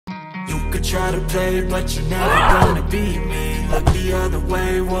could try to play, but you're never gonna beat me. Look the other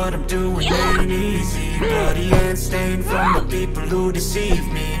way, what I'm doing ain't easy. Bloody hands stained from the people who deceive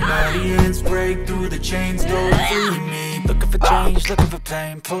me. Bloody hands break through the chains, don't free me. Looking for change, looking for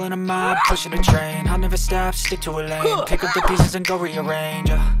pain, pulling a mob, pushing a train. I'll never stop, stick to a lane, pick up the pieces and go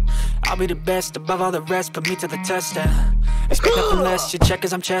rearrange. I'll be the best above all the rest, put me to the test and expect nothing less. You check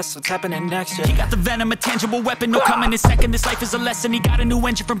as I'm chess, what's happening next? Yeah. He got the venom, a tangible weapon, no coming in second. This life is a lesson, he got a new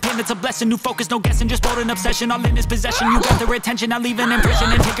engine from pain, it's a blessing. New focus, no guessing, just bold and obsession, all in his possession. You got their attention, not leaving in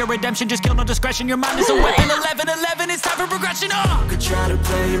prison and take your redemption. Just kill, no discretion, your mind is a weapon. 11-11, it's time for progression. You could try to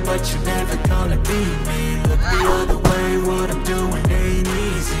play, but you're never gonna beat me. Look the other way, what I'm doing ain't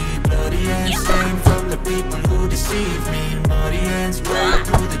easy. Bloody hands stained from the people who deceive me. Muddy hands break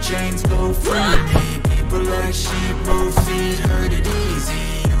through the chains, go free me. People like sheep, both feet hurt it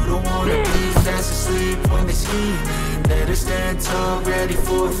easy. You don't wanna be fast asleep when they scheming. Better stand tall, ready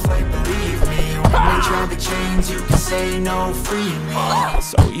for a fight, believe me. When they try the chains, you can say no, free me.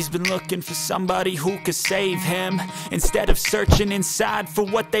 So he's been looking for somebody who could save him, instead of searching inside for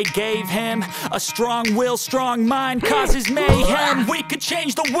what they gave him. A strong will, strong mind causes mayhem. We could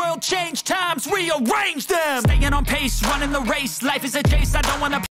change the world, change times, rearrange them. Staying on pace, running the race. Life is a chase, I don't wanna